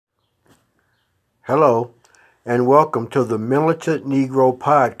Hello, and welcome to the Militant Negro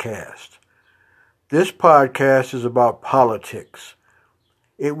Podcast. This podcast is about politics.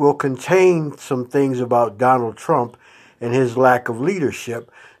 It will contain some things about Donald Trump and his lack of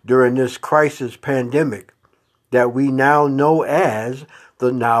leadership during this crisis pandemic that we now know as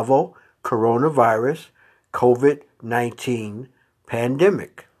the novel coronavirus COVID-19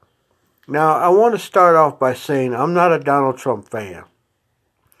 pandemic. Now, I want to start off by saying I'm not a Donald Trump fan.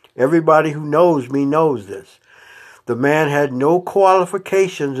 Everybody who knows me knows this. The man had no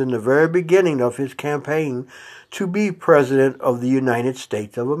qualifications in the very beginning of his campaign to be President of the United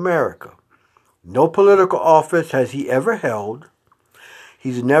States of America. No political office has he ever held.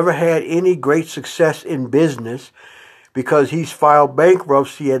 He's never had any great success in business because he's filed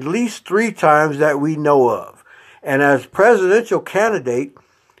bankruptcy at least 3 times that we know of. And as presidential candidate,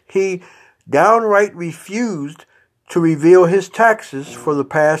 he downright refused to reveal his taxes for the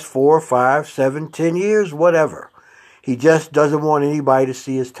past 4, 5, 7, 10 years, whatever. He just doesn't want anybody to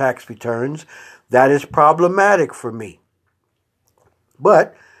see his tax returns. That is problematic for me.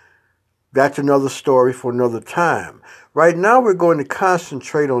 But that's another story for another time. Right now we're going to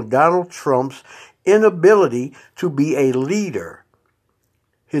concentrate on Donald Trump's inability to be a leader.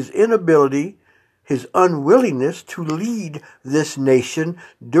 His inability, his unwillingness to lead this nation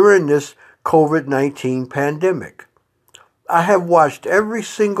during this COVID-19 pandemic. I have watched every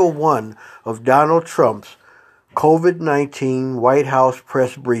single one of Donald Trump's COVID-19 White House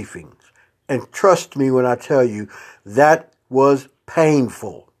press briefings. And trust me when I tell you, that was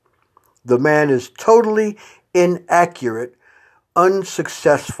painful. The man is totally inaccurate,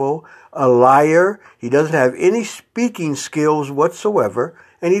 unsuccessful, a liar. He doesn't have any speaking skills whatsoever,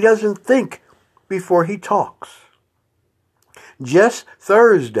 and he doesn't think before he talks. Just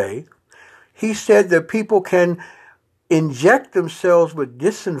Thursday, he said that people can inject themselves with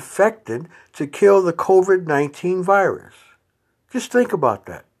disinfectant to kill the COVID-19 virus. Just think about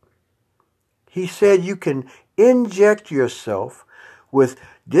that. He said you can inject yourself with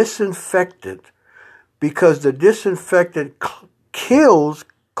disinfectant because the disinfectant kills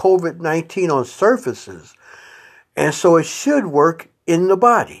COVID-19 on surfaces, and so it should work in the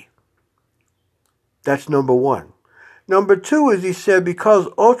body. That's number one. Number two is he said because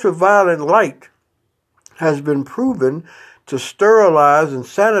ultraviolet light has been proven to sterilize and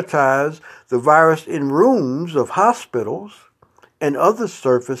sanitize the virus in rooms of hospitals and other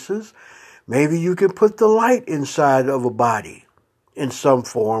surfaces, maybe you can put the light inside of a body in some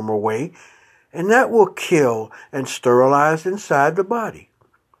form or way, and that will kill and sterilize inside the body.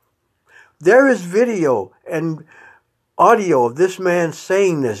 There is video and audio of this man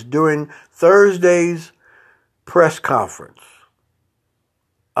saying this during Thursday's press conference.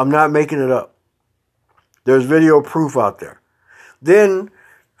 I'm not making it up. There's video proof out there. Then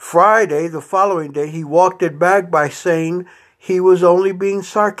Friday, the following day, he walked it back by saying he was only being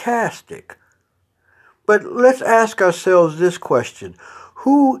sarcastic. But let's ask ourselves this question.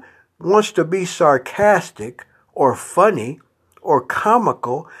 Who wants to be sarcastic or funny or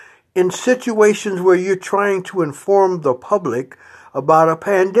comical in situations where you're trying to inform the public about a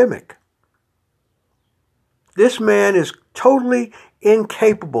pandemic? This man is totally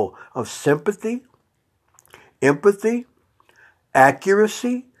incapable of sympathy, empathy,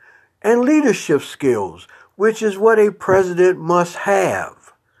 accuracy, and leadership skills, which is what a president must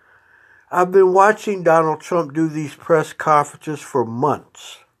have. I've been watching Donald Trump do these press conferences for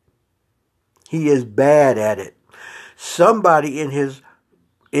months. He is bad at it. Somebody in his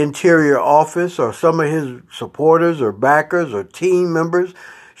interior office or some of his supporters or backers or team members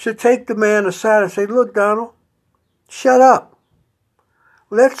should take the man aside and say, "Look, Donald, shut up.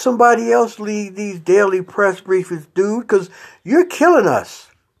 Let somebody else lead these daily press briefings, dude, because you're killing us."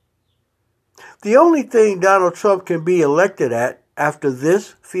 The only thing Donald Trump can be elected at after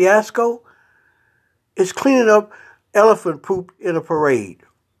this fiasco is cleaning up elephant poop in a parade.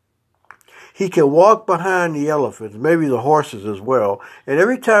 He can walk behind the elephants, maybe the horses as well, and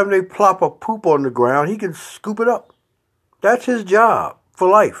every time they plop a poop on the ground, he can scoop it up. That's his job for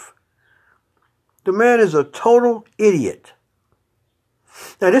life. The man is a total idiot.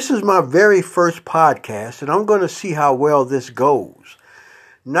 Now, this is my very first podcast, and I'm going to see how well this goes.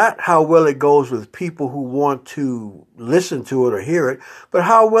 Not how well it goes with people who want to listen to it or hear it, but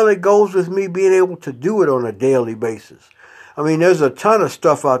how well it goes with me being able to do it on a daily basis. I mean, there's a ton of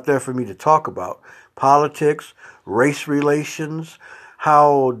stuff out there for me to talk about. Politics, race relations,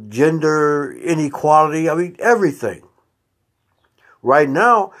 how gender inequality, I mean, everything. Right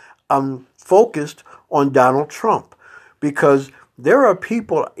now, I'm focused on Donald Trump because there are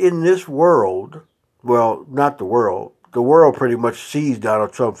people in this world, well, not the world, The world pretty much sees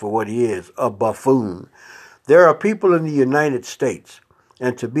Donald Trump for what he is, a buffoon. There are people in the United States,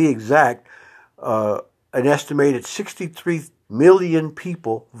 and to be exact, an estimated 63 million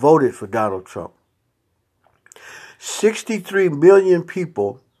people voted for Donald Trump. 63 million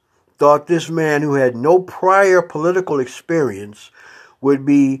people thought this man who had no prior political experience would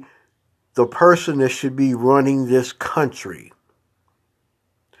be the person that should be running this country.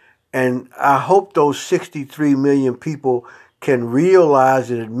 And I hope those 63 million people can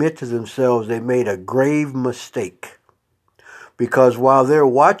realize and admit to themselves they made a grave mistake. Because while they're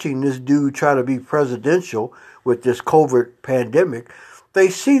watching this dude try to be presidential with this COVID pandemic, they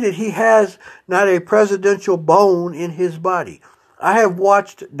see that he has not a presidential bone in his body. I have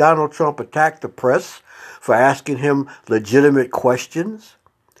watched Donald Trump attack the press for asking him legitimate questions.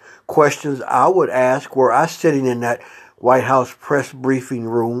 Questions I would ask were I sitting in that White House press briefing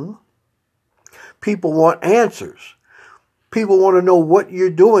room. People want answers. People want to know what you're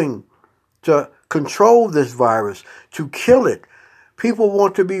doing to control this virus, to kill it. People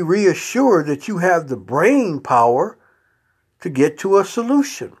want to be reassured that you have the brain power to get to a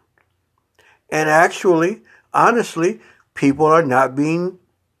solution. And actually, honestly, people are not being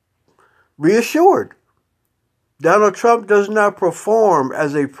reassured. Donald Trump does not perform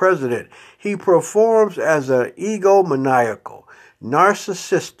as a president. He performs as an egomaniacal,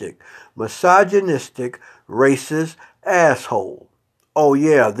 narcissistic, misogynistic, racist asshole. Oh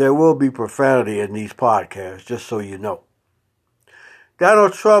yeah, there will be profanity in these podcasts, just so you know.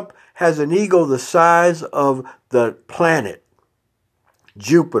 Donald Trump has an ego the size of the planet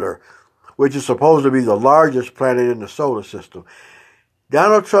Jupiter, which is supposed to be the largest planet in the solar system.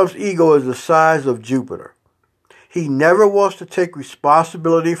 Donald Trump's ego is the size of Jupiter. He never wants to take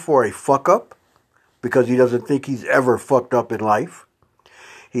responsibility for a fuck-up because he doesn't think he's ever fucked up in life.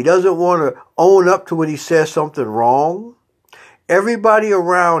 He doesn't want to own up to when he says something wrong. Everybody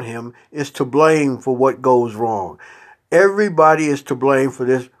around him is to blame for what goes wrong. Everybody is to blame for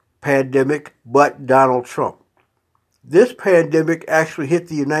this pandemic but Donald Trump. This pandemic actually hit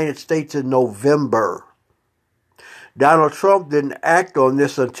the United States in November. Donald Trump didn't act on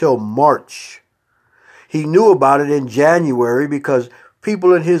this until March. He knew about it in January because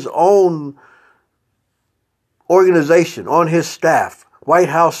people in his own organization, on his staff, White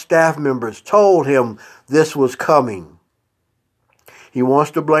House staff members told him this was coming. He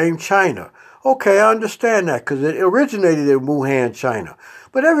wants to blame China. Okay, I understand that because it originated in Wuhan, China.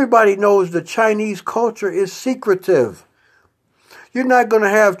 But everybody knows the Chinese culture is secretive. You're not going to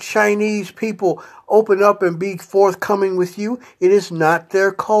have Chinese people open up and be forthcoming with you. It is not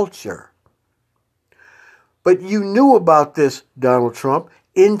their culture. But you knew about this, Donald Trump,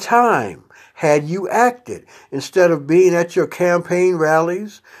 in time, had you acted, instead of being at your campaign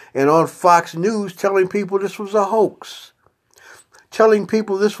rallies and on Fox News telling people this was a hoax, telling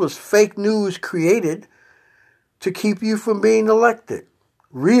people this was fake news created to keep you from being elected,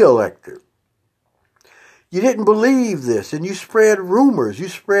 re-elected. You didn't believe this, and you spread rumors. You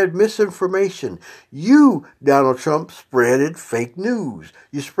spread misinformation. You, Donald Trump, spreaded fake news.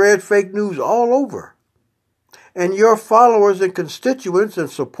 You spread fake news all over. And your followers and constituents and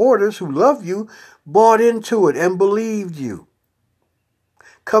supporters who love you bought into it and believed you.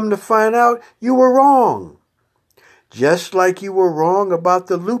 Come to find out, you were wrong. Just like you were wrong about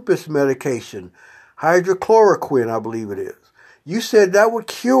the lupus medication, hydrochloroquine, I believe it is. You said that would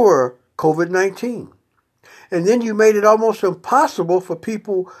cure COVID-19. And then you made it almost impossible for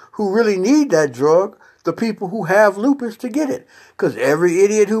people who really need that drug, the people who have lupus, to get it. Because every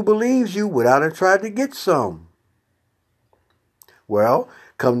idiot who believes you went out and tried to get some. Well,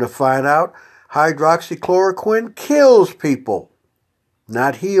 come to find out, hydroxychloroquine kills people,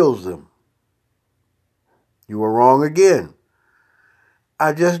 not heals them. You were wrong again.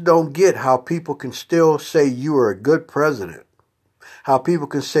 I just don't get how people can still say you are a good president. How people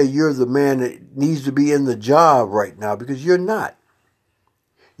can say you're the man that needs to be in the job right now, because you're not.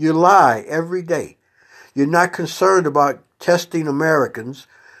 You lie every day. You're not concerned about testing Americans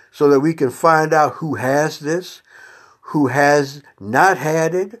so that we can find out who has this, who has not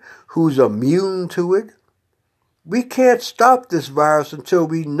had it, who's immune to it. We can't stop this virus until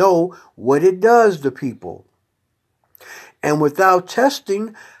we know what it does to people. And without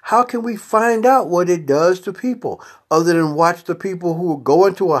testing, how can we find out what it does to people other than watch the people who go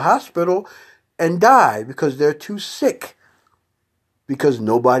into a hospital and die because they're too sick? Because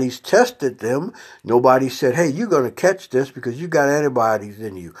nobody's tested them. Nobody said, hey, you're going to catch this because you got antibodies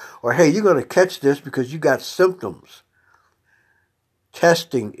in you. Or, hey, you're going to catch this because you got symptoms.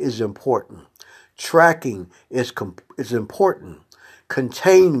 Testing is important. Tracking is important.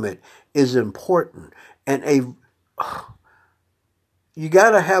 Containment is important. And a you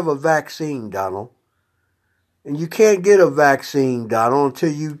got to have a vaccine, Donald. And you can't get a vaccine, Donald,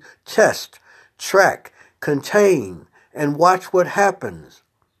 until you test, track, contain, and watch what happens.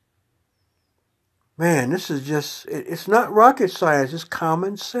 Man, this is just, it's not rocket science, it's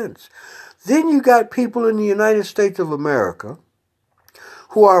common sense. Then you got people in the United States of America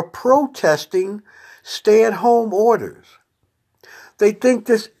who are protesting stay-at-home orders. They think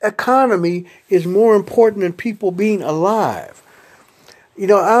this economy is more important than people being alive. You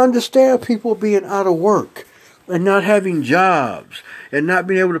know, I understand people being out of work and not having jobs and not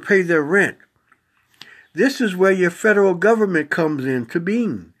being able to pay their rent. This is where your federal government comes into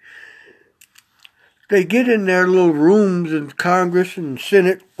being. They get in their little rooms in Congress and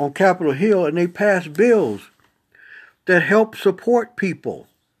Senate on Capitol Hill and they pass bills that help support people.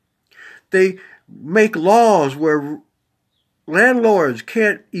 They make laws where landlords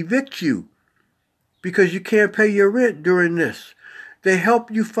can't evict you because you can't pay your rent during this. They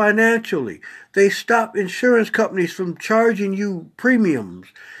help you financially. They stop insurance companies from charging you premiums.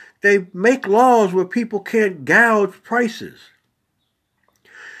 They make laws where people can't gouge prices.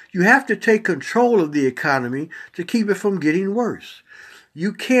 You have to take control of the economy to keep it from getting worse.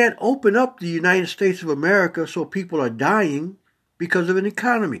 You can't open up the United States of America so people are dying because of an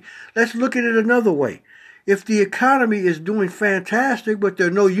economy. Let's look at it another way. If the economy is doing fantastic, but there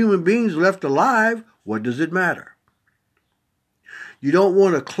are no human beings left alive, what does it matter? You don't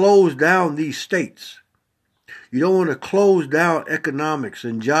want to close down these states. You don't want to close down economics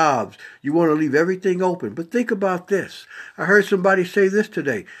and jobs. You want to leave everything open. But think about this. I heard somebody say this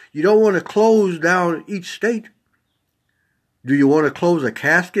today. You don't want to close down each state. Do you want to close a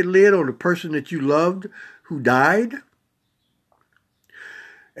casket lid on the person that you loved who died?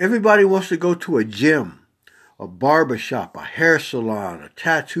 Everybody wants to go to a gym, a barbershop, a hair salon, a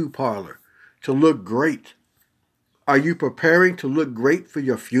tattoo parlor to look great. Are you preparing to look great for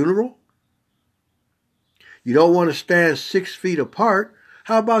your funeral? You don't want to stand 6 feet apart.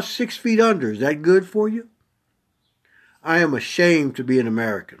 How about 6 feet under? Is that good for you? I am ashamed to be an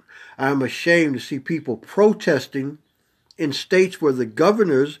American. I am ashamed to see people protesting in states where the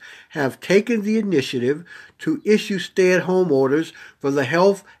governors have taken the initiative to issue stay-at-home orders for the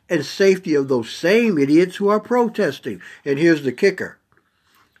health and safety of those same idiots who are protesting. And here's the kicker.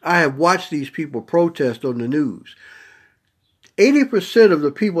 I have watched these people protest on the news. 80% of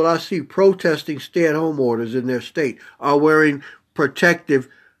the people I see protesting stay-at-home orders in their state are wearing protective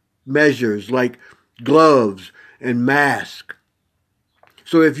measures like gloves and masks.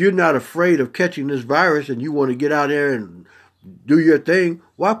 So if you're not afraid of catching this virus and you want to get out there and do your thing,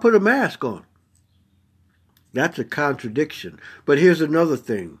 why put a mask on? That's a contradiction. But here's another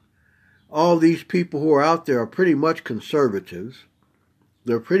thing. All these people who are out there are pretty much conservatives.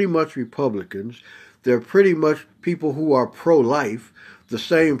 They're pretty much Republicans. They're pretty much people who are pro-life, the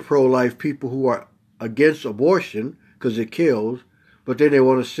same pro-life people who are against abortion because it kills, but then they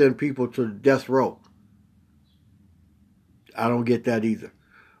want to send people to death row. I don't get that either.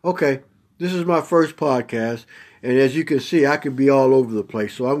 Okay, this is my first podcast, and as you can see, I can be all over the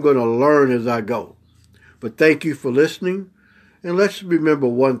place, so I'm going to learn as I go. But thank you for listening, and let's remember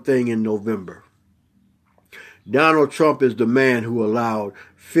one thing in November. Donald Trump is the man who allowed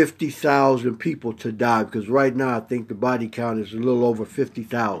 50,000 people to die, because right now I think the body count is a little over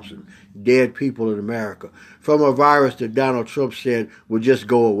 50,000 dead people in America from a virus that Donald Trump said would just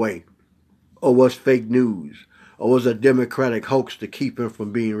go away, or was fake news, or was a Democratic hoax to keep him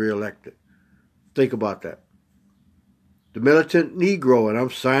from being reelected. Think about that. The Militant Negro, and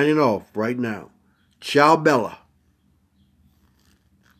I'm signing off right now. Ciao, Bella.